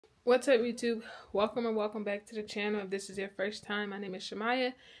What's up, YouTube? Welcome or welcome back to the channel. If this is your first time, my name is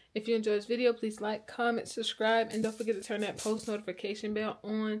Shamiyah. If you enjoy this video, please like, comment, subscribe, and don't forget to turn that post notification bell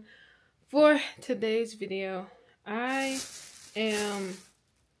on. For today's video, I am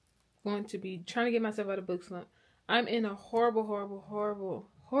going to be trying to get myself out of book slump. I'm in a horrible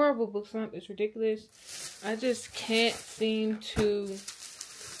book slump. It's ridiculous. I just can't seem to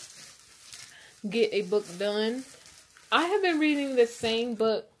get a book done. I have been reading the same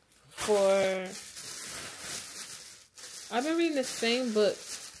book for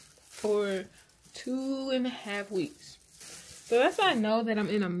 2.5 weeks. So that's how I know that I'm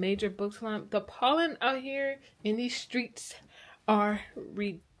in a major book slump. The pollen out here in these streets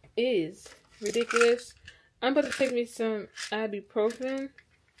is ridiculous. I'm about to take me some ibuprofen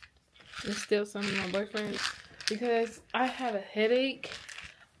and steal some of my boyfriend's because I have a headache.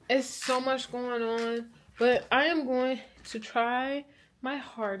 It's so much going on, but I am going to try my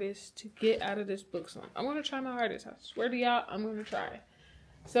hardest to get out of this book slump. I'm going to try my hardest. I swear to y'all, I'm going to try.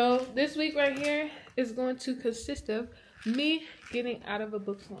 So this week right here is going to consist of me getting out of a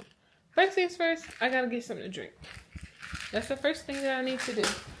book slump. First things first, I got to get something to drink. That's the first thing that I need to do.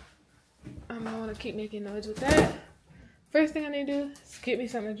 I don't want to keep making noise with that. First thing I need to do is get me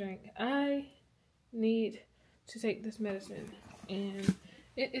something to drink. I need to take this medicine, and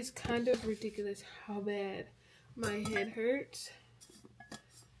it is kind of ridiculous how bad my head hurts.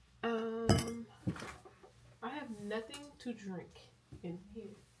 I have nothing to drink in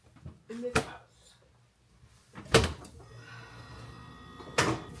here, in this house.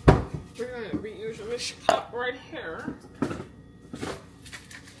 We're going to reuse this cup right here.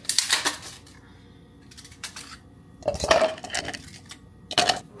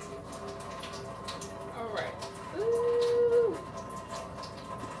 Alright.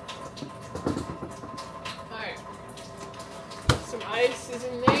 Alright. Some ice is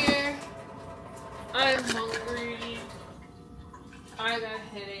in there. I'm hungry. I got a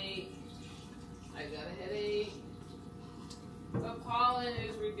headache. The pollen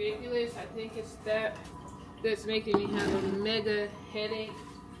is ridiculous. I think it's that's making me have a mega headache.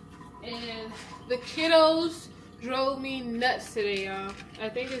 And the kiddos drove me nuts today, y'all. I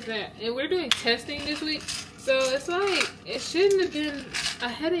think it's that. And we're doing testing this week. So it's like, it shouldn't have been a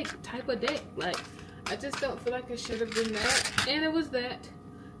headache type of day. Like, I just don't feel like it should have been that. And it was that.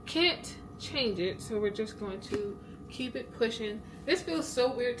 Can't change it, so we're just going to keep it pushing. This feels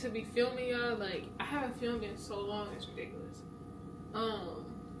so weird to be filming, y'all. Like, I haven't filmed in so long, it's ridiculous.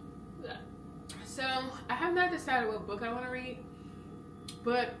 Yeah. So I have not decided what book I want to read,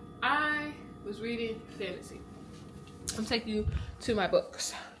 but I was reading fantasy. I'm taking you to my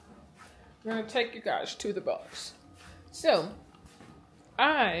books. I'm gonna take you guys to the books. So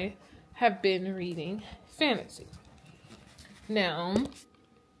I have been reading fantasy. Now,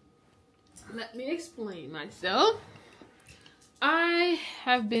 let me explain myself. I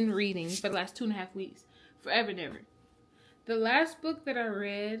have been reading for the last 2.5 weeks, forever and ever. The last book that I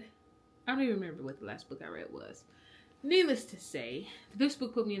read, I don't even remember what the last book I read was. Needless to say, this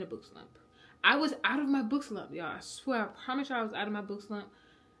book put me in a book slump. I was out of my book slump, y'all. I swear, I promise y'all I was out of my book slump.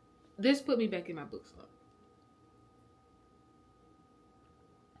 This put me back in my book slump.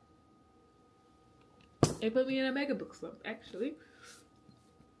 It put me in a mega book slump, actually.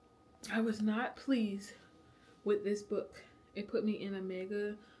 I was not pleased with this book. It put me in a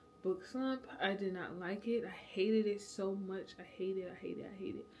mega book slump. I did not like it. I hated it so much. I hate it.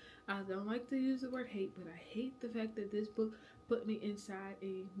 I don't like to use the word hate, but I hate the fact that this book put me inside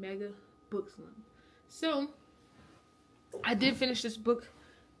a mega book slump. So, I did finish this book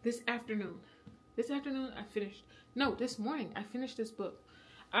this afternoon. This morning I finished this book.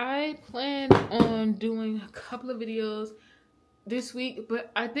 I planned on doing a couple of videos this week, but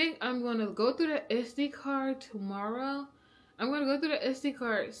I think I'm going to go through the SD card tomorrow. I'm going to go through the SD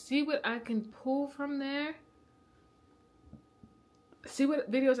card, see what I can pull from there. See what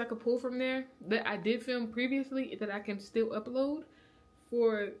videos I can pull from there that I did film previously that I can still upload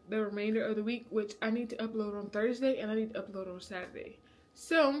for the remainder of the week, which I need to upload on Thursday and I need to upload on Saturday.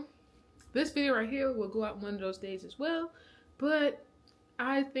 So, this video right here will go out one of those days as well, but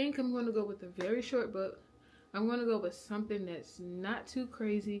I think I'm going to go with a very short book. I'm going to go with something that's not too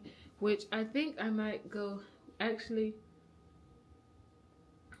crazy, which I think I might go actually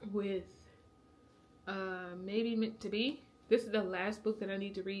with maybe Meant to Be. This is the last book that I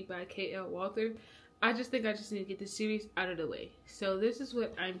need to read by K.L. Walter. I just think I just need to get this series out of the way. So this is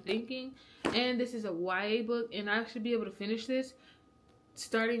what I'm thinking. And this is a YA book, and I should be able to finish this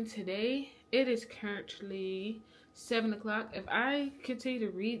starting today. It is currently 7 o'clock. If I continue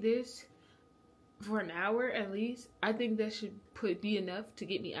to read this for an hour at least. I think that should be enough to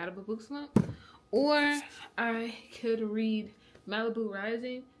get me out of a book slump. Or I could read Malibu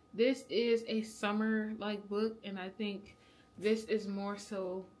Rising. This is a summer like book, and I think this is more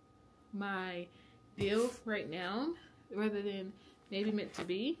so my deal right now rather than maybe meant to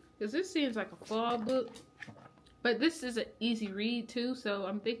be, because this seems like a fall book, but this is an easy read too. So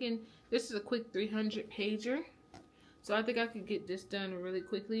I'm thinking this is a quick 300 pager, so I think I could get this done really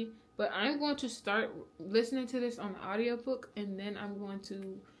quickly. But I'm going to start listening to this on the audiobook, and then I'm going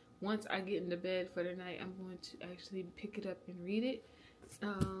to, once I get into bed for the night, I'm going to actually pick it up and read it.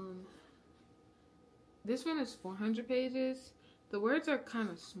 This one is 400 pages. The words are kind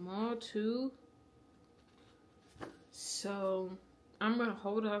of small too, so I'm gonna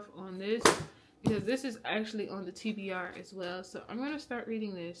hold off on this because this is actually on the TBR as well. So I'm gonna start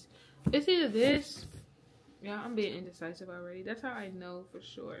reading this. It's either this, yeah, I'm being indecisive already. That's how I know for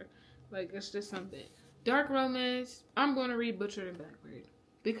sure. Like, it's just something. Dark romance. I'm gonna read Butcher and Blackbird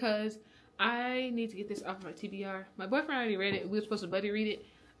because I need to get this off my TBR. My boyfriend already read it. We were supposed to buddy read it.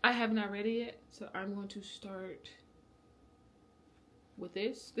 I have not read it yet, so I'm going to start with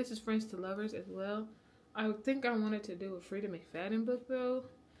this. This is Friends to Lovers as well. I think I wanted to do a Frida McFadden book though,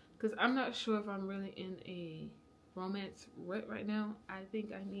 because I'm not sure if I'm really in a romance rut right now. I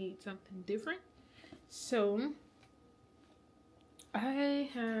think I need something different. So I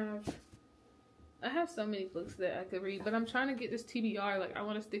have so many books that I could read, but I'm trying to get this TBR. Like, I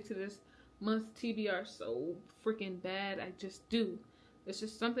want to stick to this month's TBR so freaking bad. I just do. It's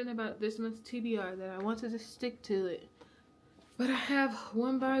just something about this month's TBR that I want to just stick to it. But I have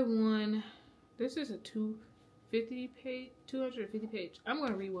One by One. This is a 250 page. I'm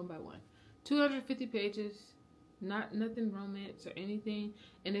going to read One by One. 250 pages. Nothing romance or anything.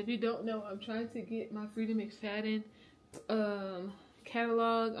 And if you don't know, I'm trying to get my Frida McFadden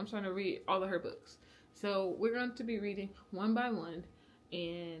catalog. I'm trying to read all of her books. So we're going to be reading One by One.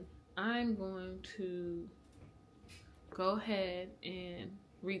 And I'm going to go ahead and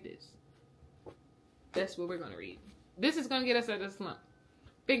read this. That's what we're going to read. This is going to get us out of the slump.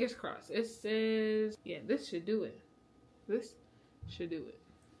 Fingers crossed. It says, yeah, this should do it. This should do it.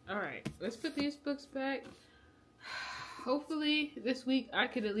 Alright, let's put these books back. Hopefully this week I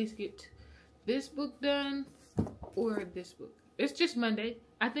could at least get this book done or this book. It's just Monday.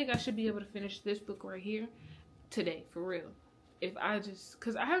 I think I should be able to finish this book right here today, for real. If I just,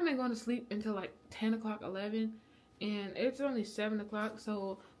 because I haven't been going to sleep until like 10 o'clock, 11, and it's only 7 o'clock,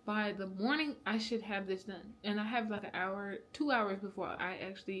 so by the morning I should have this done. And I have like an hour, 2 hours before I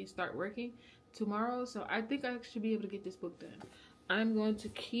actually start working tomorrow, so I think I should be able to get this book done. I'm going to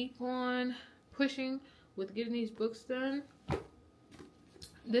keep on pushing with getting these books done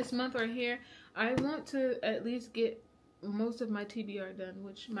this month right here. I want to at least get most of my TBR done,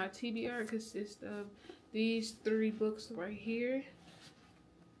 which my TBR consists of these 3 books right here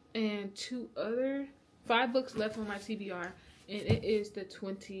and 5 books left on my TBR, and it is the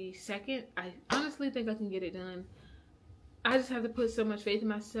 22nd. I honestly think I can get it done. I just have to put so much faith in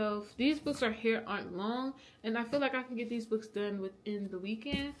myself. These books aren't long, and I feel like I can get these books done within the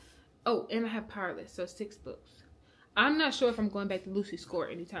weekend. Oh, and I have Powerless, so 6 books. I'm not sure if I'm going back to Lucy Score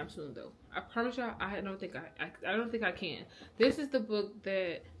anytime soon, though. I promise y'all, I don't think I can. This is the book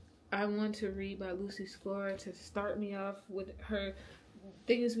that I want to read by Lucy Score to start me off with her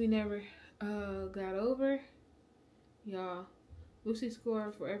Things We Never Got Over. Y'all, Lucy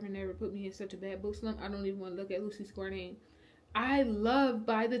Score forever never put me in such a bad book slump. I don't even want to look at Lucy Score name. I love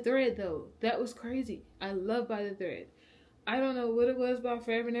By the Thread, though. That was crazy. I love By the Thread. I don't know what it was about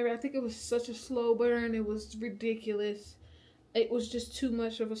Forever Never. I think it was such a slow burn. It was ridiculous. It was just too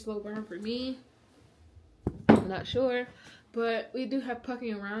much of a slow burn for me. I'm not sure. But we do have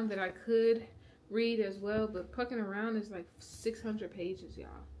Pucking Around that I could read as well. But Pucking Around is like 600 pages, y'all.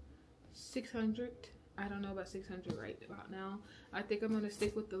 600. I don't know about 600 right about now. I think I'm going to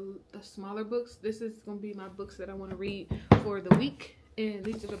stick with the smaller books. This is going to be my books that I want to read for the week. And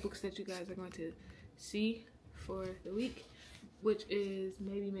these are the books that you guys are going to see for the week, which is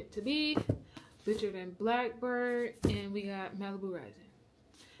Maybe Meant to Be, Butcher and Blackbird, and we got Malibu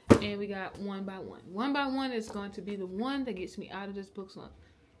Rising. And we got One by One. One by One is going to be the one that gets me out of this book slump.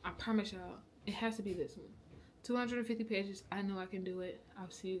 I promise y'all, it has to be this one. 250 pages. I know I can do it. I'll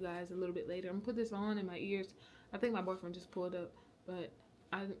see you guys a little bit later. I'm going to put this on in my ears. I think my boyfriend just pulled up, but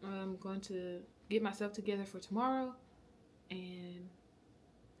I'm going to get myself together for tomorrow and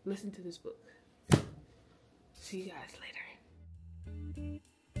listen to this book. See you guys later.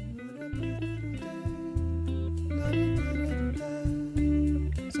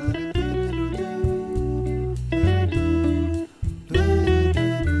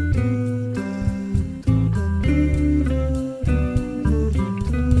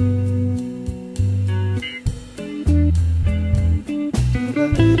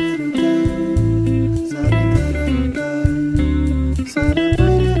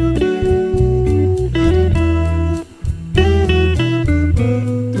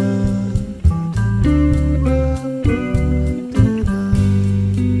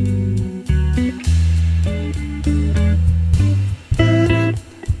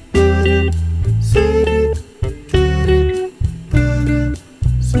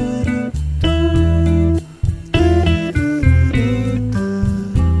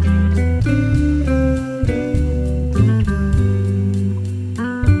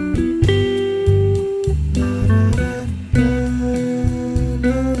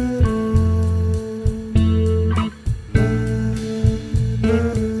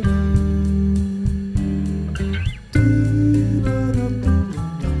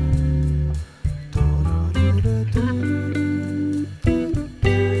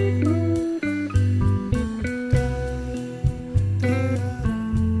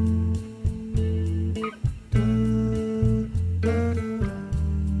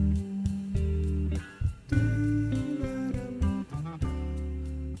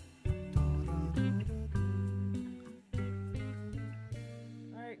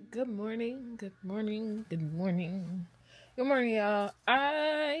 Good morning, good morning, good morning. Good morning, y'all.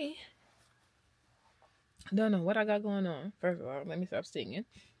 I don't know what I got going on. First of all, let me stop singing.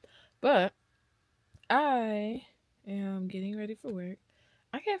 But I am getting ready for work.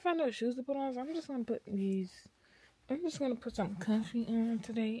 I can't find no shoes to put on, so I'm just going to put these. I'm just going to put something comfy on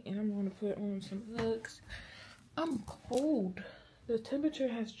today, and I'm going to put on some Uggs. I'm cold. The temperature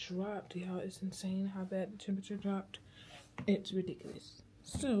has dropped, y'all. It's insane how bad the temperature dropped. It's ridiculous.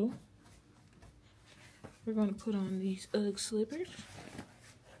 So, we're going to put on these Ugg slippers.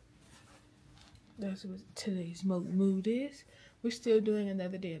 That's what today's mood is. We're still doing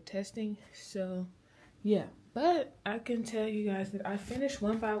another day of testing. So, yeah. But I can tell you guys that I finished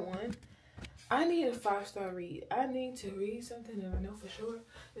one by one. I need a 5-star read. I need to read something that I know for sure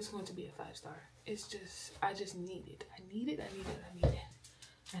it's going to be a 5-star. It's just, I just need it. I need it.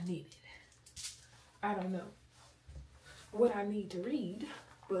 I don't know what I need to read,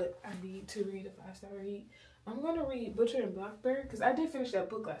 but I need to read a 5-star read. I'm going to read Butcher and Blackbird, because I did finish that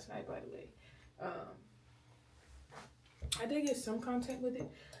book last night, by the way. I did get some content with it,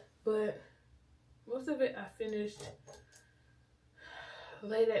 but most of it I finished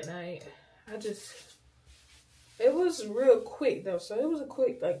late at night. It was real quick though, so it was a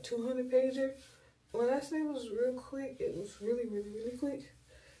quick like 200 pager. When I say it was real quick, it was really, really, really quick.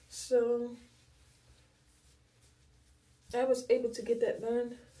 So I was able to get that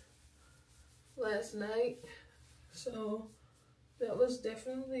done last night. So that was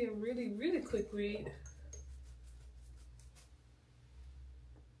definitely a really, really quick read.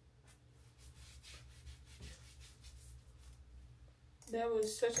 That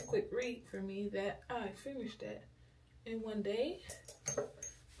was such a quick read for me that I finished that in one day.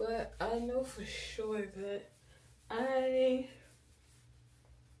 But I know for sure that I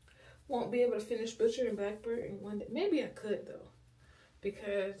won't be able to finish Butcher and Blackbird in one day. Maybe I could though,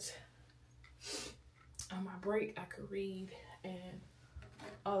 because on my break I could read and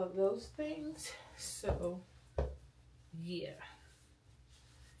all of those things. So yeah,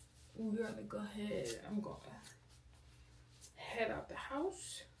 we're gonna go ahead. I'm gonna head out the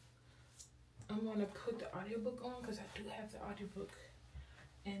house. I'm gonna put the audiobook on because I do have the audiobook,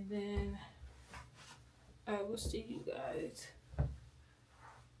 and then I will see you guys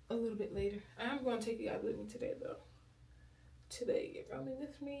a little bit later. I'm gonna take you guys with me today though. Today you're coming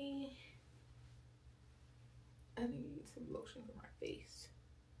with me. I need some lotion for my face.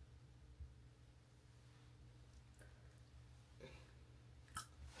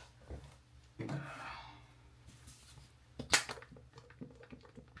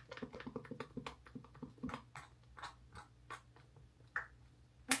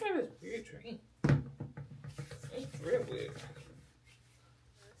 Weird dream. It's real weird.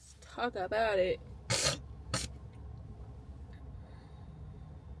 Let's talk about it.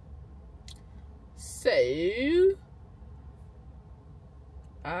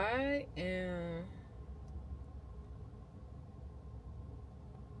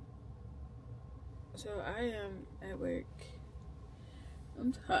 So I am at work.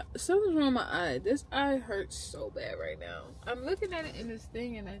 I'm tired. Something's wrong with my eye. This eye hurts so bad right now. I'm looking at it in this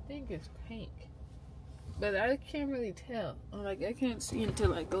thing and I think it's pink, but I can't really tell. Like I can't see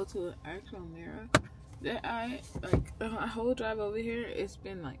until I go to an actual mirror. That eye, like my whole drive over here, it's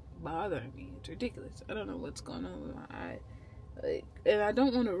been like bothering me. It's ridiculous. I don't know what's going on with my eye. Like, and I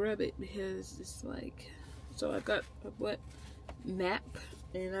don't want to rub it because it's like. So I got a wet nap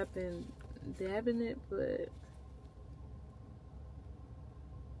and I've been dabbing it, but.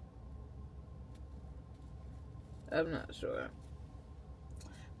 I'm not sure.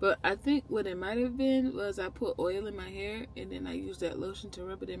 But I think what it might have been was I put oil in my hair and then I used that lotion to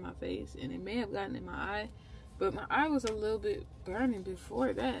rub it in my face. And it may have gotten in my eye. But my eye was a little bit burning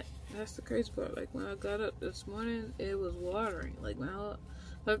before that. That's the crazy part. Like when I got up this morning, it was watering. Like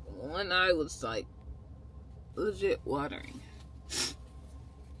one eye was like legit watering.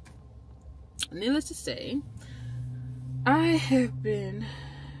 Needless to say, I have been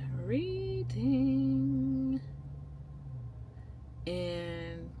reading.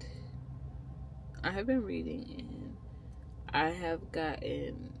 And I have been reading and I have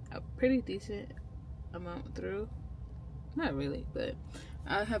gotten a pretty decent amount through. Not really, but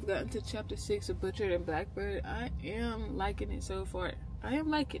I have gotten to chapter 6 of Butcher and Blackbird. I am liking it so far. I am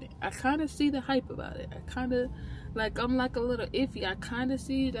liking it. I kind of see the hype about it. I kind of, like, I'm like a little iffy. I kind of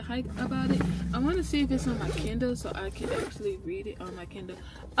see the hype about it. I want to see if it's on my Kindle so I can actually read it on my Kindle.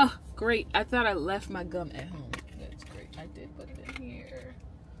 Oh, great. I thought I left my gum at home. That's great. I did put it in here.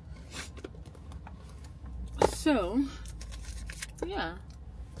 So, yeah.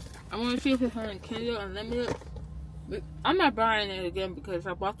 I want to see if it's on Kindle Unlimited. I'm not buying it again because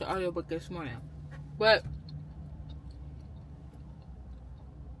I bought the audiobook this morning. But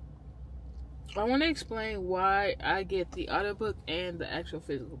I want to explain why I get the audiobook and the actual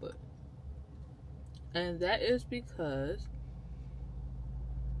physical book. And that is because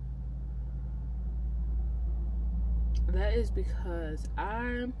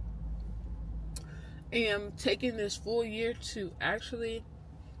I am taking this full year to actually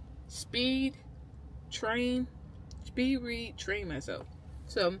speed read, train myself.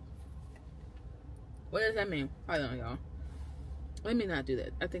 So, what does that mean? Hold on, y'all. Let me not do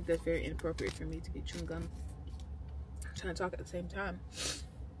that. I think that's very inappropriate for me to be chewing gum. I'm trying to talk at the same time.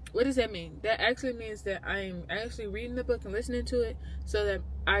 What does that mean? That actually means that I'm actually reading the book and listening to it so that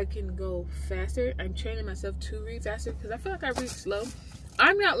I can go faster. I'm training myself to read faster because I feel like I read slow.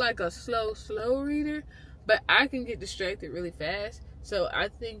 I'm not like a slow reader, but I can get distracted really fast. So I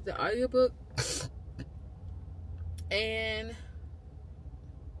think the audiobook and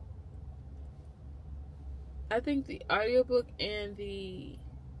the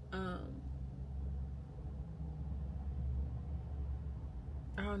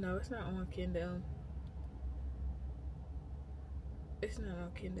I don't know, it's not on Kindle. It's not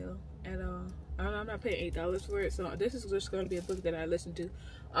on Kindle at all. I'm not paying $8 for it, so this is just going to be a book that I listen to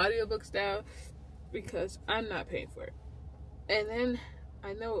audiobook style because I'm not paying for it. And then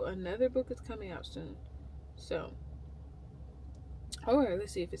I know another book is coming out soon. So, alright,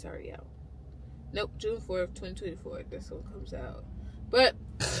 let's see if it's already out. Nope, June 4th, 2024. That's when it comes out. But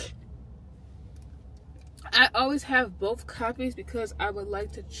I always have both copies because I would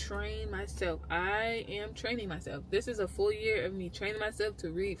like to train myself. I am training myself. This is a full year of me training myself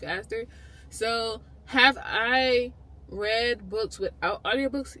to read faster. So, have I read books without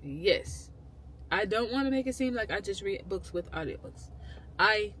audiobooks? Yes. I don't want to make it seem like I just read books with audiobooks.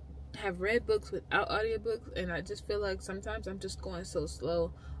 I have read books without audiobooks, and I just feel like sometimes I'm just going so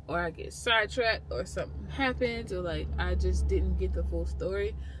slow, or I get sidetracked, or something happens, or like I just didn't get the full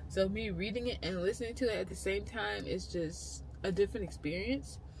story. So me reading it and listening to it at the same time is just a different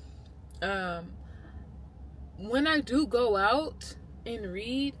experience. When I do go out and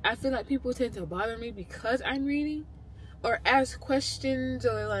read, I feel like people tend to bother me because I'm reading, or ask questions,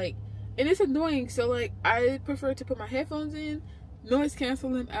 or like, and it's annoying. So like, I prefer to put my headphones in, noise cancel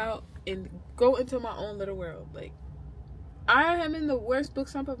them out, and go into my own little world. Like, I am in the worst book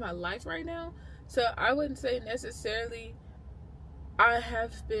slump of my life right now, so I wouldn't say necessarily I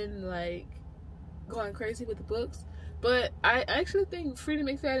have been like going crazy with the books, but I actually think Freedom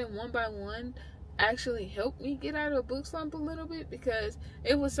McFadden 1 by 1 actually helped me get out of a book slump a little bit, because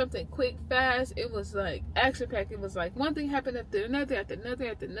it was something quick, fast. It was like action packed. It was like one thing happened after another, after another,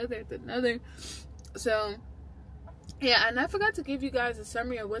 after another, after another. So yeah, and I forgot to give you guys a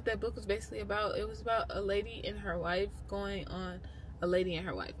summary of what that book was basically about. It was about a lady and her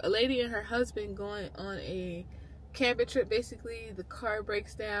husband going on a camping trip. Basically, the car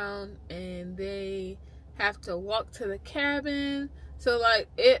breaks down and they have to walk to the cabin. So like,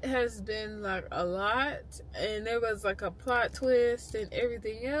 it has been like a lot, and there was like a plot twist and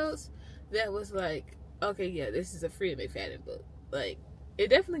everything else that was like, okay, yeah, this is a Freedom McFadden book. Like, it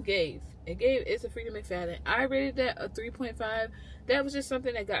definitely gave. It's a Freedom McFadden. I rated that a 3.5. That was just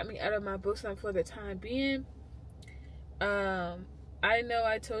something that got me out of my book slump for the time being. I know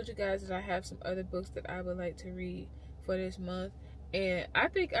I told you guys that I have some other books that I would like to read for this month, and I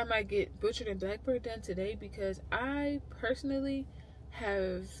think I might get Butchered and Blackbird done today, because I personally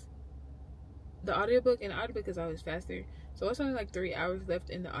have the audiobook, and the audiobook is always faster. So it's only like 3 hours left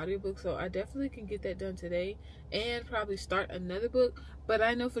in the audiobook, so I definitely can get that done today and probably start another book. But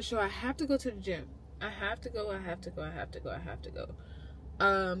I know for sure I have to go to the gym. I have to go.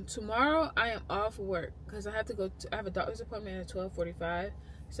 Tomorrow I am off work because I have a doctor's appointment at 12:45.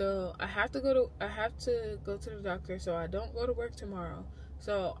 So I have to go to the doctor, so I don't go to work tomorrow.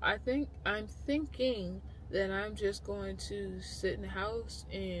 So I'm thinking that I'm just going to sit in the house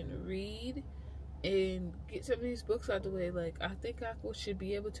and read and get some of these books out the way. Like, I think I should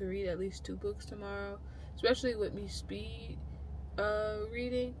be able to read at least 2 books tomorrow, especially with me speed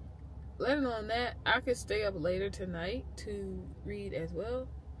reading. Let alone that, I could stay up later tonight to read as well.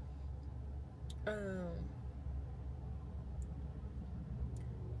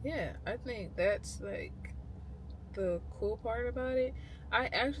 Yeah, I think that's like the cool part about it. I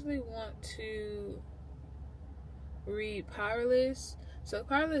actually want to read Powerless. So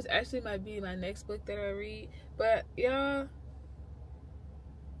Powerless actually might be my next book that I read. But y'all,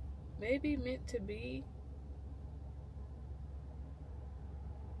 maybe Meant to Be.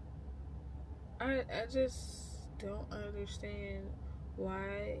 I just don't understand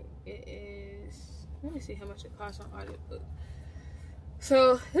why it is Let me see how much it costs on audiobook.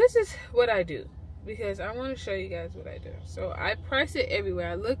 So this is what I do, because I want to show you guys what I do. So I price it everywhere.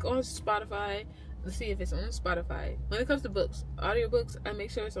 I look on Spotify to see if it's on Spotify. When it comes to books, audiobooks, I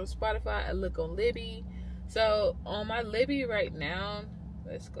make sure it's on Spotify. I look on Libby. So on my Libby right now,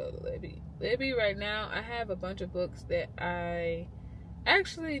 let's go to Libby. Libby right now, I have a bunch of books that I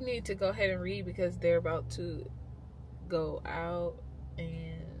actually need to go ahead and read because they're about to go out,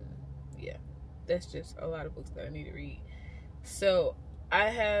 and yeah, that's just a lot of books that I need to read. So I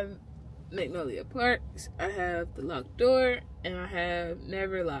have Magnolia Parks, I have The Locked Door, and I have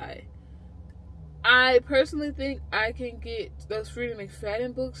Never Lie. I personally think I can get those Freedom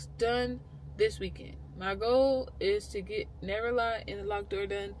McFadden books done this weekend. My goal is to get Never Lie and The Locked Door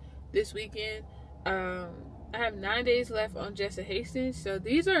done this weekend. I have 9 days left on Jessa Hastings, so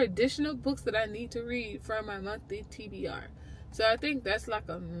these are additional books that I need to read for my monthly TBR. So I think that's like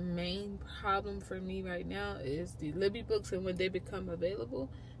a main problem for me right now is the Libby books and when they become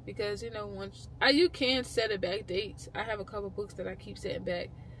available. Because, you know, once you can set it back dates. I have a couple books that I keep setting back,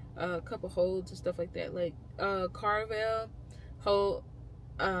 a couple holds and stuff like that. Like Carvel, hold,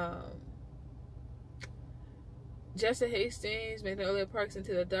 Jessa Hastings, Magnolia Parks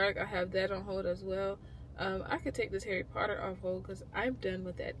Into the Dark. I have that on hold as well. I could take this Harry Potter off hold because I'm done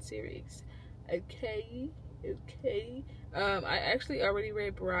with that series. Okay. I actually already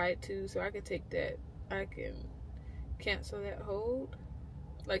read Bride too, so I could take that. I can cancel that hold.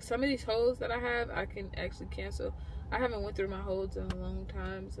 Like some of these holds that I have, I can actually cancel. I haven't went through my holds in a long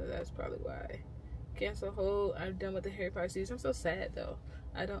time, so that's probably why. Cancel hold. I'm done with the Harry Potter series. I'm so sad though.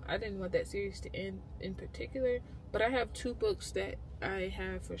 I didn't want that series to end in particular, but I have 2 books that I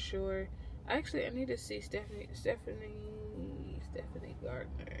have for sure. Actually, I need to see Stephanie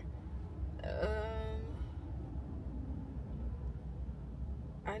Gardner.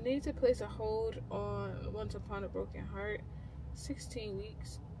 I need to place a hold on Once Upon a Broken Heart. 16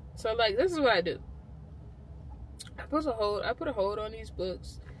 weeks. So like this is what I do. I put a hold on these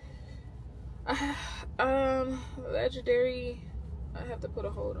books. Legendary, I have to put a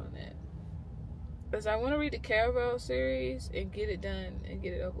hold on that. Because I want to read the Caravel series and get it done and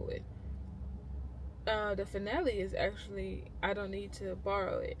get it over with. The finale is actually, I don't need to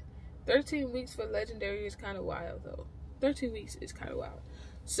borrow it. 13 weeks for Legendary is kind of wild though. 13 weeks is kind of wild.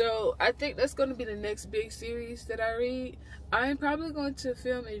 So I think that's going to be the next big series that I read. I'm probably going to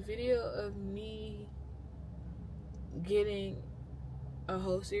film a video of me getting a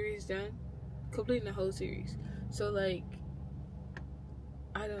whole series done. Completing the whole series. So like,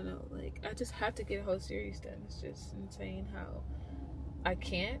 I don't know. Like, I just have to get a whole series done. It's just insane how I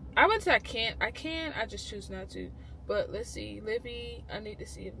can't. I wouldn't say I can't. I can. I just choose not to. But let's see. Libby. I need to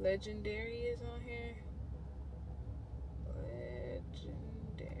see if Legendary is on here.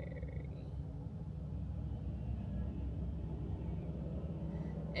 Legendary.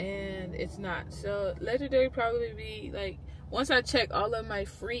 And it's not. So Legendary probably be like, once I check all of my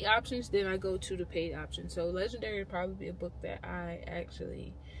free options, then I go to the paid option. So Legendary would probably be a book that I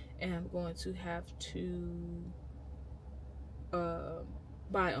actually am going to have to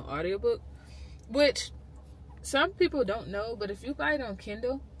buy an audiobook, which some people don't know, but if you buy it on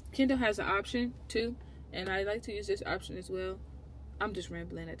Kindle has an option too, and I like to use this option as well. I'm just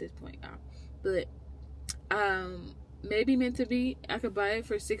rambling at this point, but Maybe Meant to Be, I could buy it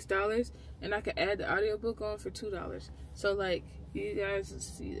for $6 and I could add the audiobook on for $2. So like, you guys will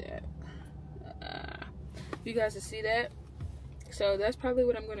see that. So that's probably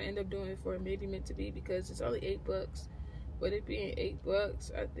what I'm going to end up doing for Maybe Meant to Be, because it's only $8. With it being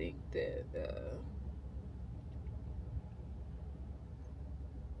 $8, I think that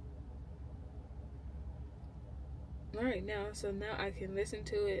alright, so now I can listen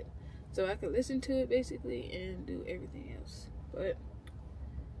to it. So I could listen to it basically and do everything else. But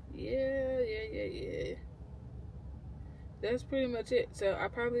yeah. That's pretty much it. So I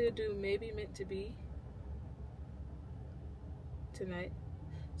probably will do Maybe Meant to Be tonight.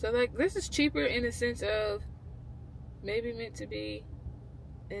 So like, this is cheaper in the sense of Maybe Meant to Be,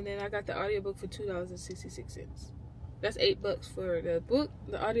 and then I got the audiobook for $2.66. That's $8 for the book,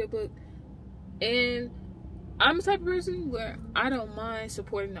 the audiobook. And I'm the type of person where I don't mind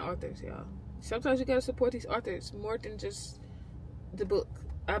supporting the authors, y'all. Sometimes you gotta support these authors more than just the book.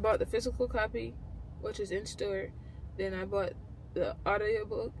 I bought the physical copy, which is in store. Then I bought the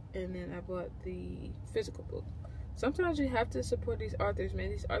audiobook, and then I bought the physical book. Sometimes you have to support these authors, man.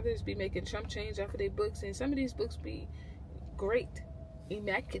 These authors be making chump change off of their books, and some of these books be great,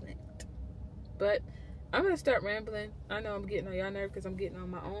 immaculate. But I'm gonna start rambling. I know I'm getting on y'all nerves because I'm getting on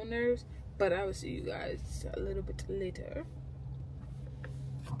my own nerves. But I will see you guys a little bit later.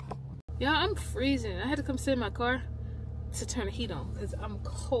 Y'all, I'm freezing. I had to come sit in my car to turn the heat on because I'm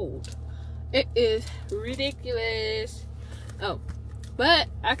cold. It is ridiculous. Oh, but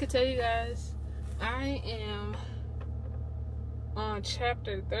I could tell you guys, I am on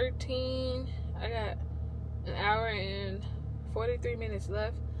chapter 13. I got an hour and 43 minutes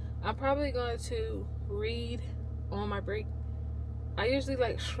left. I'm probably going to read on my break. I usually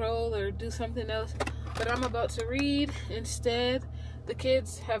like stroll or do something else, but I'm about to read instead. The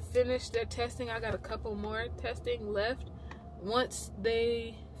kids have finished their testing. I got a couple more testing left. Once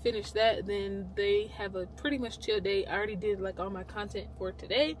they finish that, then they have a pretty much chill day. I already did like all my content for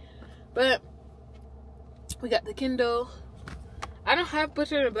today, but we got the Kindle. I don't have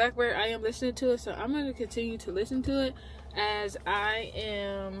Butcher the Blackbird. I am listening to it, so I'm going to continue to listen to it as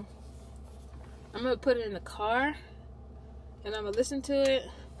I'm going to put it in the car and I'm going to listen to it,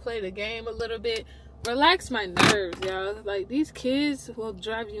 play the game a little bit, relax my nerves, y'all. Like, these kids will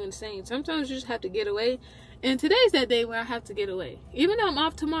drive you insane. Sometimes you just have to get away, and today's that day where I have to get away. Even though I'm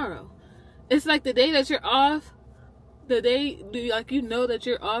off tomorrow, it's like the day that you're off, the day like you know that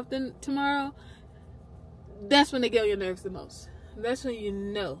you're off then tomorrow, that's when they get on your nerves the most. That's when you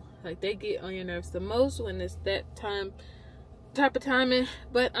know, like, they get on your nerves the most, when it's that type of timing.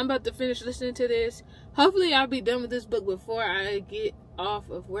 But I'm about to finish listening to this. Hopefully I'll be done with this book before I get off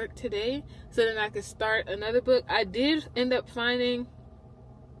of work today, so then I can start another book. I did end up finding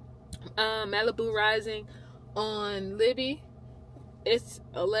Malibu Rising on Libby. It's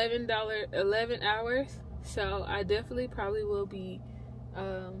 $11 11 hours, so I definitely probably will be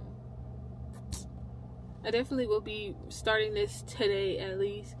starting this today at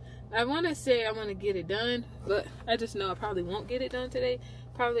least. I want to say I want to get it done, but I just know I probably won't get it done today.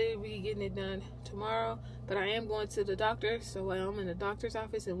 Probably be getting it done tomorrow. But I am going to the doctor, so while I'm in the doctor's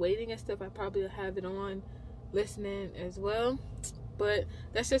office and waiting and stuff, I probably will have it on listening as well. But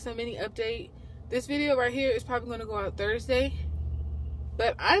that's just a mini update. This video right here is probably going to go out Thursday.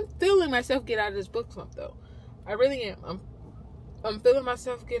 But I'm feeling myself get out of this book slump, though. I really am. I'm feeling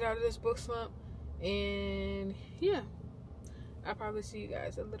myself get out of this book slump. And yeah, I'll probably see you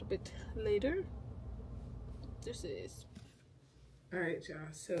guys a little bit later. This is alright, y'all.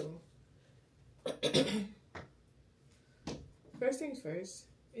 So first things first,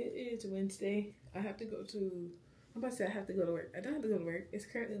 it is Wednesday. I'm about to go to work. I don't have to go to work. It's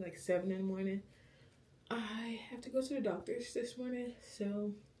currently like 7 in the morning. I have to go to the doctor's this morning,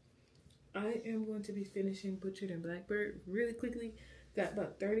 so I am going to be finishing Butchered and Blackbird really quickly. Got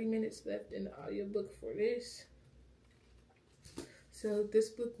about 30 minutes left in the audiobook for this. So this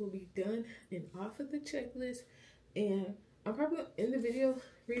book will be done and off of the checklist. And I'm probably in the video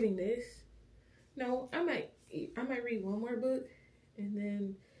reading this. No, I might read one more book and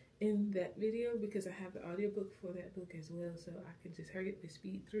then in that video, because I have the audiobook for that book as well, so I can just hurry up and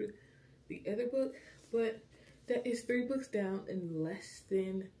speed through the other book. But that is 3 books down in less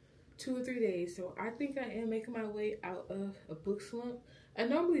than 2 or 3 days. So I think I am making my way out of a book slump. I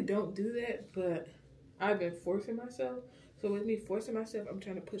normally don't do that, but I've been forcing myself. So with me forcing myself, I'm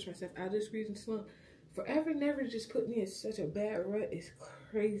trying to push myself out of this reading slump. Forever Never just put me in such a bad rut. It's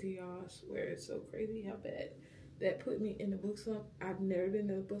crazy, y'all. I swear, it's so crazy how bad that put me in a book slump. I've never been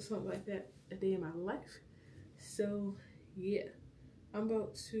in a book slump like that a day in my life. So yeah, I'm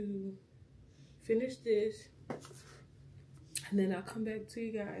about to finish this and then I'll come back to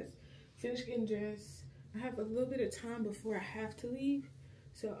you guys, finish getting dressed. I have a little bit of time before I have to leave,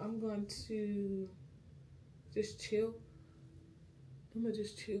 so I'm going to just chill. I'm gonna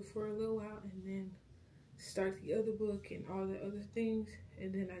just chill for a little while and then start the other book and all the other things.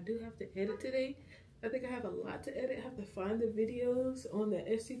 And then I do have to edit today. I think I have a lot to edit. I have to find the videos on the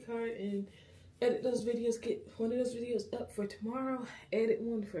SD card and edit those videos, get one of those videos up for tomorrow, edit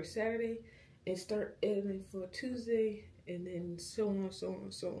one for Saturday, and start editing for Tuesday, and then so on, so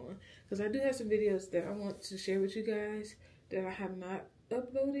on, so on. Because I do have some videos that I want to share with you guys that I have not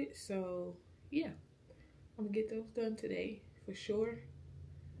uploaded. So yeah, I'm gonna get those done today for sure.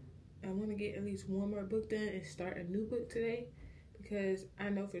 I want to get at least one more book done and start a new book today, because I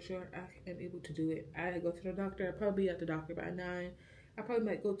know for sure I am able to do it. I go to the doctor. I'll probably be at the doctor by 9. I probably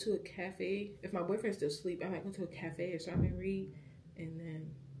might go to a cafe. If my boyfriend's still asleep, I might go to a cafe or something and read, and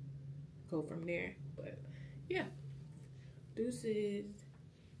then go from there. But yeah, deuces.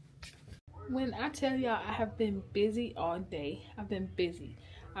 When I tell y'all I have been busy all day, I've been busy.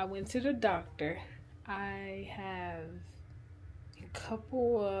 I went to the doctor. I have a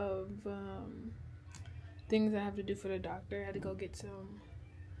couple of things I have to do for the doctor. I had to go get some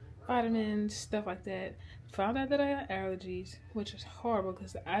vitamins, stuff like that. Found out that I had allergies, which is horrible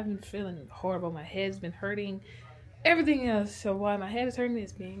because I've been feeling horrible. My head's been hurting. everything else. So why my head is hurting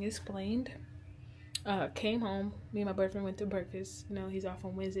is being explained. Came home. Me and my boyfriend went to breakfast. You know, he's off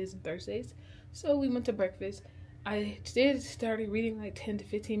on Wednesdays and Thursdays. So we went to breakfast. I did started reading like 10 to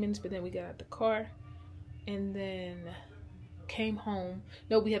 15 minutes, but then we got out the car and then came home.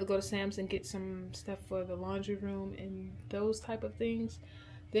 No, we had to go to Sam's and get some stuff for the laundry room and those type of things.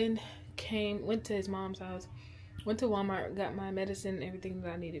 Then went to his mom's house, went to Walmart, got my medicine and everything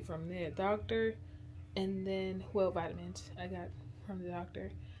that I needed from the doctor, and then, well, vitamins I got from the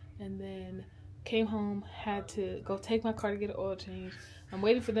doctor, and then came home, had to go take my car to get an oil change. I'm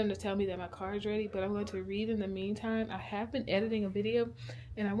waiting for them to tell me that my car is ready, but I'm going to read in the meantime. I have been editing a video,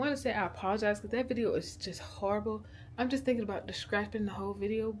 and I want to say I apologize because that video is just horrible. I'm just thinking about scrapping the whole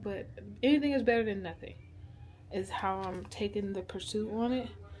video, but anything is better than nothing is how I'm taking the pursuit on it.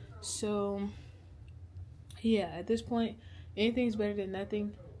 So yeah, at this point, anything's better than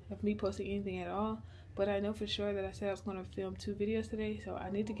nothing of me posting anything at all. But I know for sure that I said I was going to film 2 videos today, so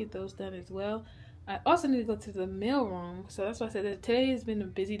I need to get those done as well. I also need to go to the mail room, so that's why I said that today has been a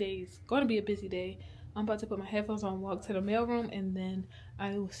busy day. It's going to be a busy day. I'm about to put my headphones on, walk to the mail room, and then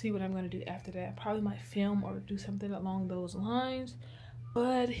I will see what I'm going to do after that. I probably might film or do something along those lines.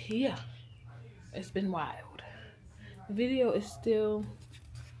 But yeah, it's been wild. The video is still...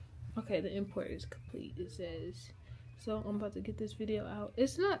 Okay, the import is complete, it says. So I'm about to get this video out.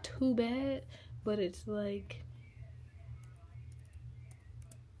 It's not too bad, but it's like...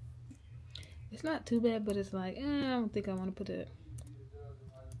 It's not too bad, but it's like, I don't think I want to put it.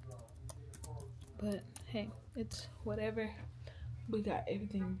 But hey, it's whatever. We got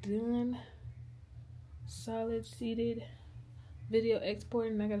everything done. Solid, seated. Video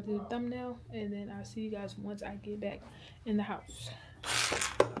exporting. I gotta do the thumbnail. And then I'll see you guys once I get back in the house.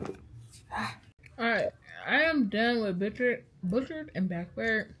 Alright, I am done with Butchered and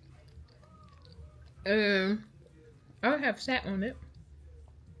Blackbird. I have sat on it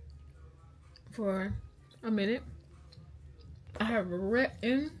for a minute. I have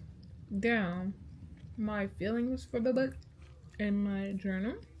written down my feelings for the book in my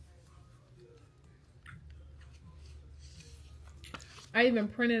journal. I even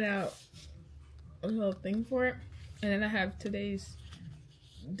printed out a little thing for it, and then I have today's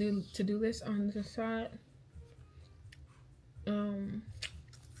to-do list on the side. On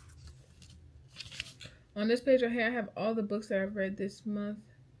this page right here, I have all the books that I've read this month.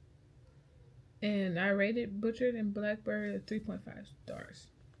 And I rated Butchered and Blackbird at 3.5 stars.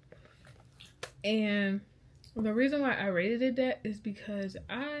 And the reason why I rated it that is because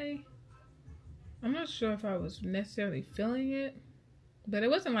I'm not sure if I was necessarily feeling it, but it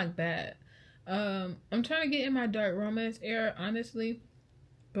wasn't like bad. I'm trying to get in my dark romance era, honestly,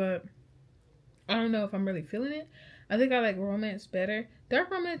 but I don't know if I'm really feeling it. I think I like romance better. Dark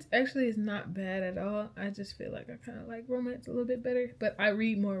romance actually is not bad at all. I just feel like I kind of like romance a little bit better, but I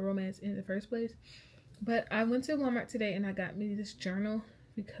read more romance in the first place. But I went to Walmart today and I got me this journal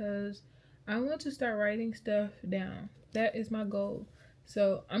because I want to start writing stuff down. That is my goal.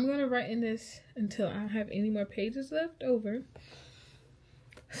 So I'm going to write in this until I don't have any more pages left over.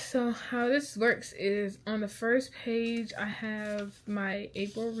 So how this works is on the first page I have my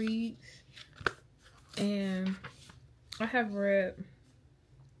April reads, and I have read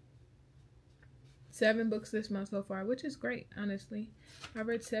 7 books this month so far, which is great, honestly. I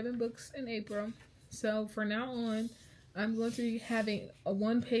read 7 books in April. So for now on, I'm going to be having a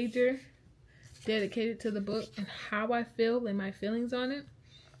 1-pager dedicated to the book and how I feel and my feelings on it.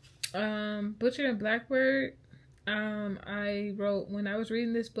 Butchered and Blackbird, I wrote, when I was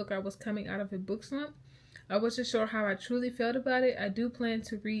reading this book, I was coming out of a book slump. I wasn't sure how I truly felt about it. I do plan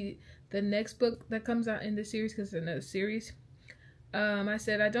to read the next book that comes out in the series because it's another series. I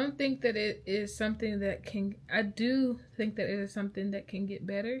said I don't think that it is something that can, I do think that it is something that can get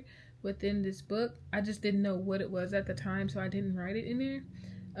better within this book. I just didn't know what it was at the time, so I didn't write it in there.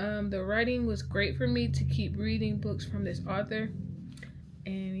 The writing was great for me to keep reading books from this author.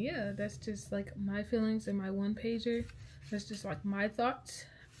 And yeah, that's just like my feelings in my 1-pager. That's just like my thoughts.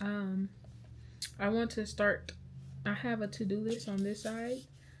 I want to start, I have a to-do list on this side.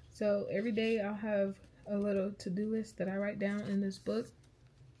 So every day I'll have a little to-do list that I write down in this book.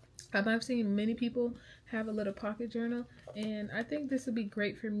 I've seen many people have a little pocket journal, and I think this would be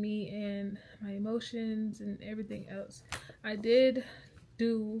great for me and my emotions and everything else. I did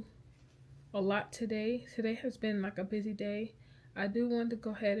do a lot today. Today has been like a busy day. I do want to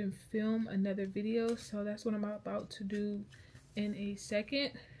go ahead and film another video, so that's what I'm about to do in a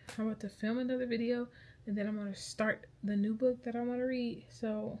second. I'm about to film another video, and then I'm going to start the new book that I want to read.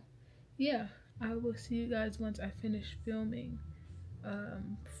 So yeah, I will see you guys once I finish filming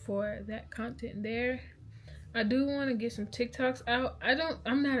for that content there. I do want to get some TikToks out.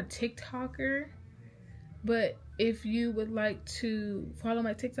 I'm not a TikToker, but if you would like to follow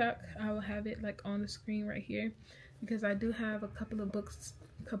my TikTok, I will have it like on the screen right here, because I do have a couple of books.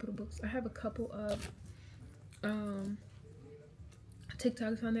 I have a couple of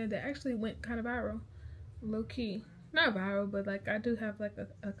TikToks on there that actually went kind of viral, low key. Not viral, but like I do have like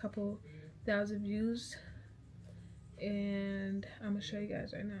a couple thousand views, and I'm gonna show you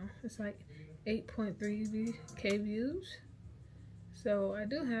guys right now. It's like 8.3K views, so I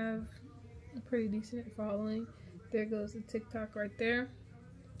do have a pretty decent following. There goes the TikTok right there.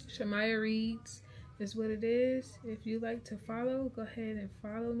 Shamiyah Reads is what it is. If you like to follow, go ahead and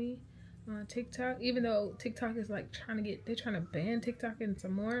follow me on TikTok, even though TikTok is like they're trying to ban TikTok and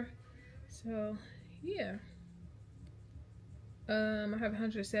some more. So yeah, I have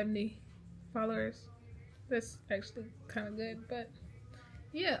 170 followers. That's actually kind of good. But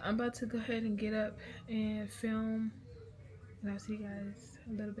yeah, I'm about to go ahead and get up and film, and I'll see you guys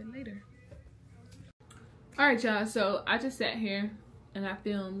a little bit later. All right, y'all, so I just sat here and I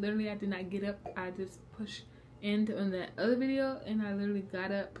filmed. Literally, I did not get up. I just pushed end on that other video, and I literally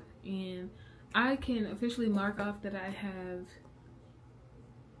got up, and I can officially mark off that I have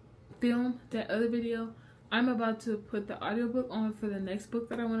filmed that other video. I'm about to put the audiobook on for the next book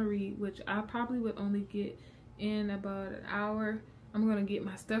that I want to read, which I probably would only get in about an hour. I'm going to get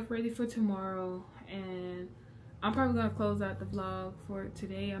my stuff ready for tomorrow, and I'm probably going to close out the vlog for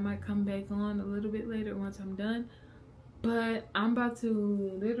today. I might come back on a little bit later once I'm done, but I'm about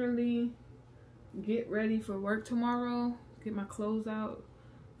to literally get ready for work tomorrow, get my clothes out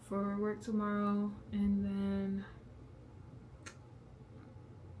for work tomorrow, and then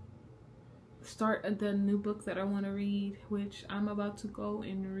start the new book that I want to read, which I'm about to go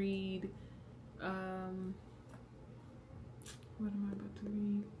and read. What am I about to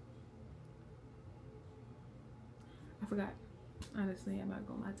read? I forgot. Honestly, I'm not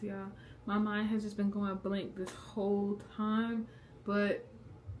gonna lie to y'all. My mind has just been going blank this whole time, but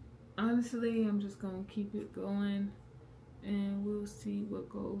honestly, I'm just gonna keep it going, and we'll see what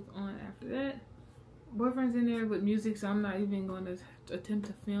goes on after that. Boyfriend's in there with music, so I'm not even going to attempt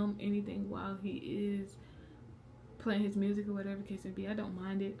to film anything while he is playing his music or whatever case may be. I don't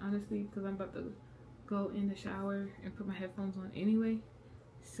mind it, honestly, because I'm about to go in the shower and put my headphones on anyway.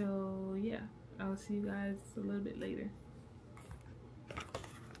 So yeah, I'll see you guys a little bit later.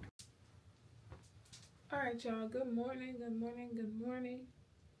 All right, y'all, good morning.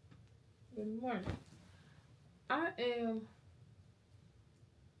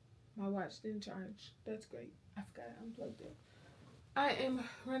 My watch didn't charge. That's great. I forgot I unplugged it. I am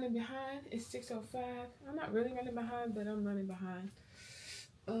running behind. It's 6:05. I'm not really running behind, but I'm running behind.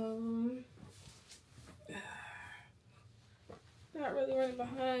 Not really running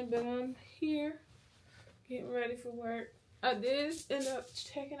behind, but I'm here getting ready for work. I did end up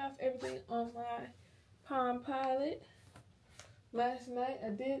checking off everything on my Palm Pilot last night. I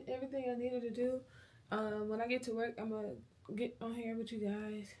did everything I needed to do. When I get to work, I'm gonna get on here with you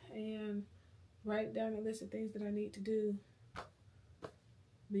guys and write down a list of things that I need to do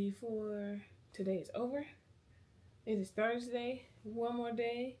before today is over. It is Thursday, one more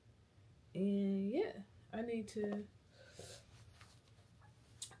day, and yeah, I need to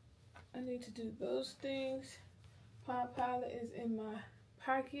do those things. Palm Pilot is in my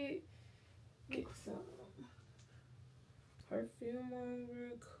pocket. Get some perfume on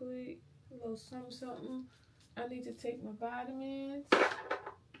real quick, a little something. I need to take my vitamins.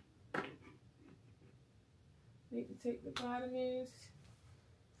 Need to take the vitamins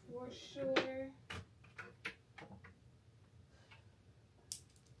for sure.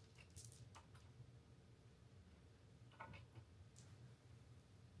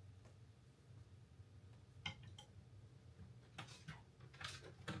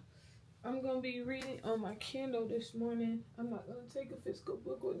 I'm going to be reading on my Kindle this morning. I'm not going to take a physical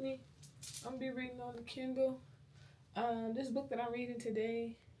book with me. I'm going to be reading on the Kindle. This book that I'm reading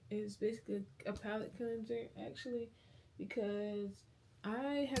today is basically a palate cleanser, actually, because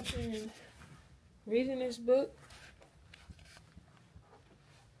I have been reading this book.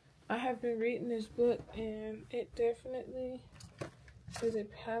 And it definitely is a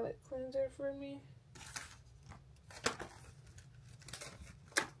palate cleanser for me.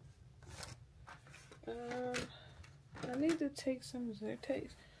 I need to take some of their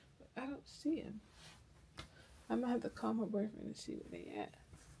takes, but I don't see them. I'm gonna have to call my boyfriend and see where they at.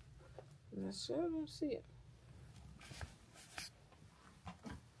 I sure don't see it.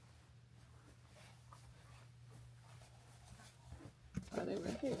 Oh, they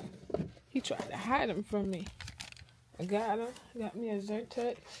right here. He tried to hide them from me. I got them. Got me a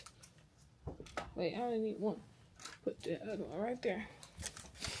Zyrtex. Wait, I only need one. Put the other one right there.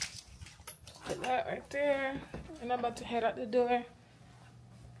 Put that right there. And I'm about to head out the door.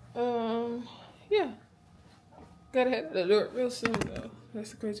 Yeah. Gotta head out the door real soon though. That's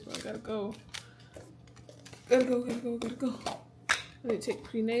the crazy part. Gotta go. Gotta go. I need to take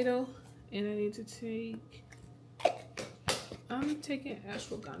prenatal. And I need to take... I'm taking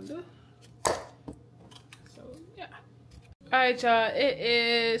ashwagandha. So, yeah. Alright, y'all. It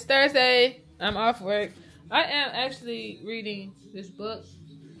is Thursday. I'm off work. I am actually reading this book.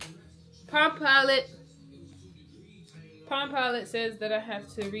 Palm Pilot says that I have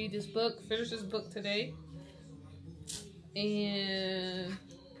to read this book, finish this book today. And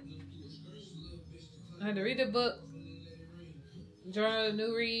I had to read the book, journal a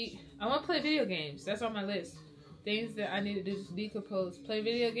new read. I want to play video games. That's on my list. Things that I need to do to decompose. Play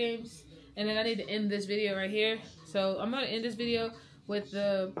video games. And then I need to end this video right here. So I'm going to end this video with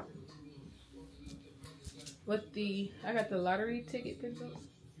I got the lottery ticket pencils.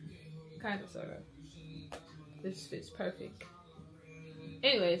 Kind of, sort of. This fits perfect.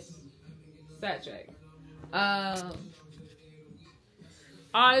 Anyways, sidetrack. I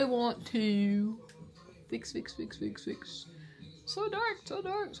want to fix. So dark.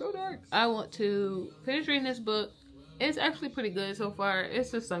 I want to finish reading this book. It's actually pretty good so far.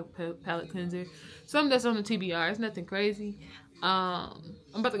 It's just like palette cleanser. Something that's on the TBR. It's nothing crazy. I'm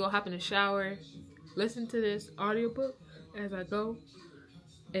about to go hop in the shower, listen to this audiobook as I go,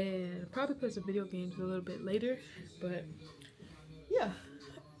 and probably play some video games a little bit later. But yeah,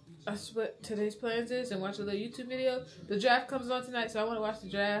 that's what today's plans is, and watch a little YouTube video. The draft comes on tonight, so I want to watch the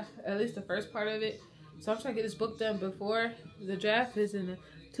draft, at least the first part of it. So I'm trying to get this book done before the draft is in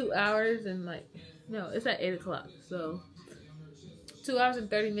 2 hours and no, it's at 8 o'clock. So 2 hours and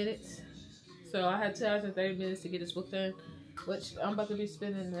 30 minutes. So I had 2 hours and 30 minutes to get this book done, which I'm about to be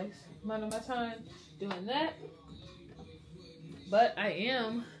spending the next amount of my time doing that. But I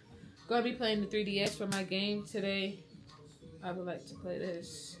am going to be playing the 3DS for my game today. I would like to play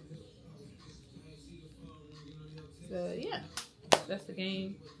this. So yeah, that's the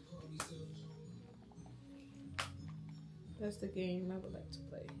game. That's the game I would like to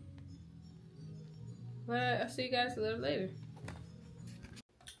play. But I'll see you guys a little later.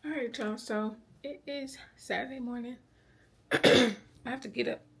 Alright, y'all. So it is Saturday morning. I have to get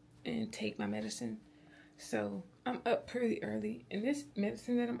up and take my medicine. So I'm up pretty early. And this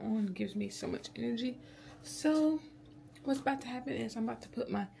medicine that I'm on gives me so much energy. So what's about to happen is I'm about to put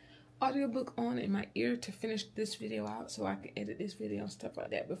my audiobook on in my ear to finish this video out so I can edit this video and stuff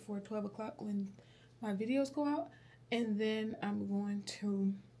like that before 12 o'clock when my videos go out. And then I'm going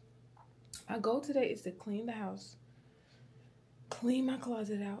to, my goal today is to clean the house, clean my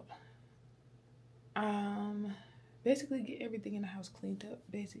closet out, basically get everything in the house cleaned up,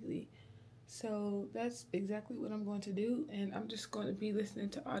 basically. So that's exactly what I'm going to do, and I'm just going to be listening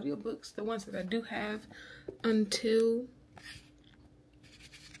to audiobooks, the ones that I do have, until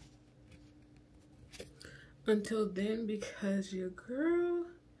then, because your girl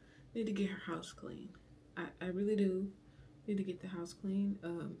need to get her house clean. I really do need to get the house clean.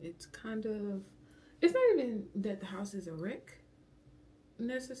 It's kind of, it's not even that the house is a wreck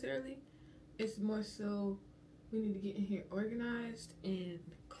necessarily. It's more so we need to get in here organized and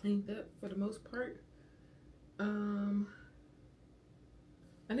cleaned up for the most part. I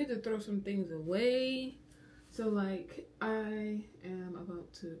need to throw some things away. So like I am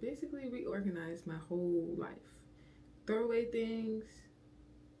about to basically reorganize my whole life. Throw away things.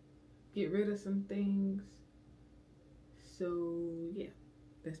 Get rid of some things. So yeah,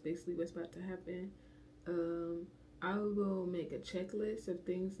 that's basically what's about to happen. I will make a checklist of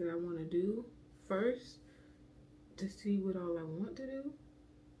things that I want to do first to see what all I want to do,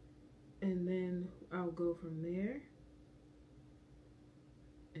 and then I'll go from there.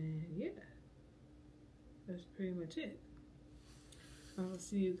 And yeah, that's pretty much it. I'll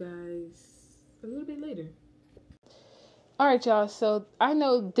see you guys a little bit later. Alright, y'all, so I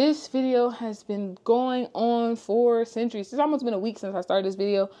know this video has been going on for centuries. It's almost been a week since I started this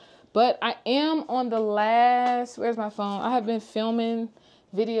video, but I am on the last, where's my phone? I have been filming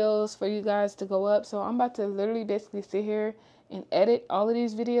videos for you guys to go up, so I'm about to literally basically sit here and edit all of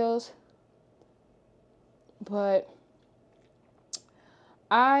these videos. But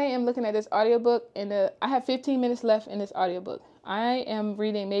I am looking at this audiobook, and I have 15 minutes left in this audiobook. I am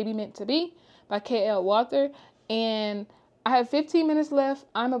reading Maybe Meant to Be by K.L. Walker, and I have 15 minutes left.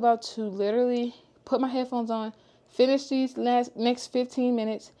 I'm about to literally put my headphones on, finish these next 15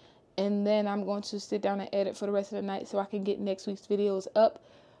 minutes, and then I'm going to sit down and edit for the rest of the night so I can get next week's videos up,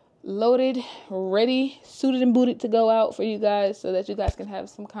 loaded, ready, suited and booted to go out for you guys so that you guys can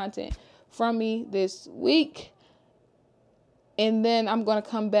have some content from me this week. And then I'm going to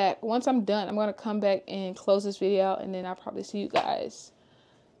come back. Once I'm done, I'm going to come back and close this video out. And then I'll probably see you guys.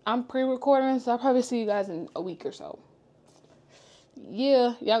 I'm pre-recording, so I'll probably see you guys in a week or so.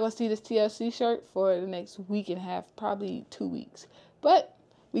 Yeah, y'all going to see this TLC shirt for the next week and a half. Probably 2 weeks. But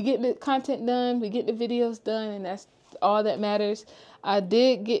we get the content done. We get the videos done. And that's all that matters. I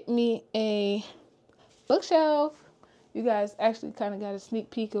did get me a bookshelf. You guys actually kind of got a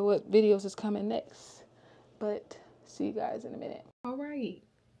sneak peek of what videos is coming next. But see you guys in a minute. All right.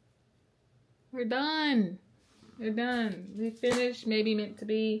 We're done. We're done. We finished. Maybe meant to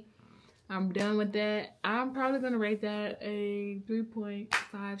be. I'm done with that. I'm probably going to rate that a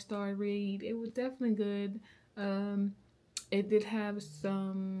 3.5 star read. It was definitely good. It did have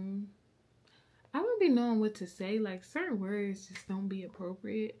some... I don't be knowing what to say. Like, certain words just don't be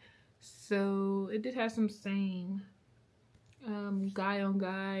appropriate. So, it did have some same guy on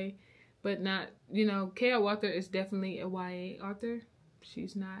guy. But not, you know, K.L. Walker is definitely a YA author.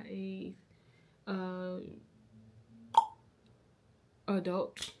 She's not a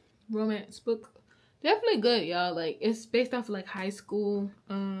adult romance book. Definitely good, y'all. Like, it's based off of, like, high school.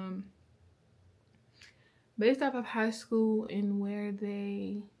 Based off of high school and where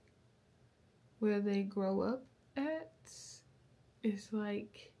they grow up at. It's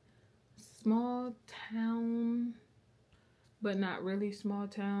like small town, but not really small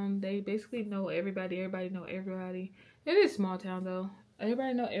town. They basically know everybody. Everybody know everybody. It is small town though.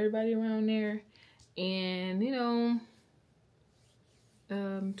 Everybody know everybody around there. And you know,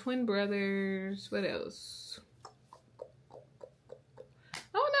 twin brothers. What else?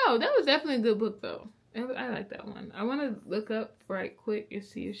 Oh no, that was definitely a good book though. I like that one. I want to look up right quick and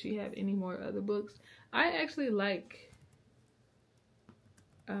see if she have any more other books. I actually like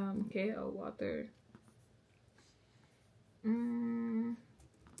K.L. Walker. I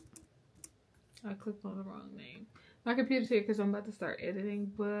clicked on the wrong name. My computer's here because I'm about to start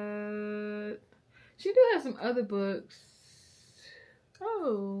editing, but she do have some other books.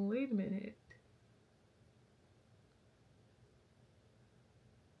 Oh, wait a minute.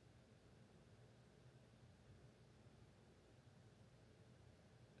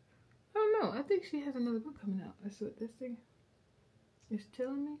 Oh no, I think she has another book coming out. That's what this thing is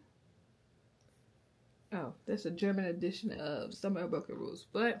telling me. Oh, that's a German edition of Summer Broken Rules.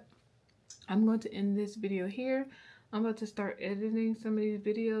 But I'm going to end this video here. I'm about to start editing some of these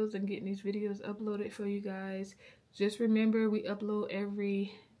videos and getting these videos uploaded for you guys. Just remember, we upload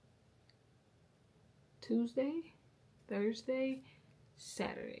every Tuesday, Thursday,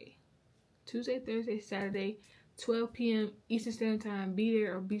 Saturday. Tuesday, Thursday, Saturday, 12 p.m. Eastern Standard Time. Be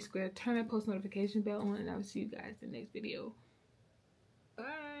there or be square. Turn that post notification bell on, and I will see you guys in the next video.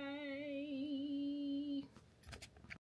 Bye.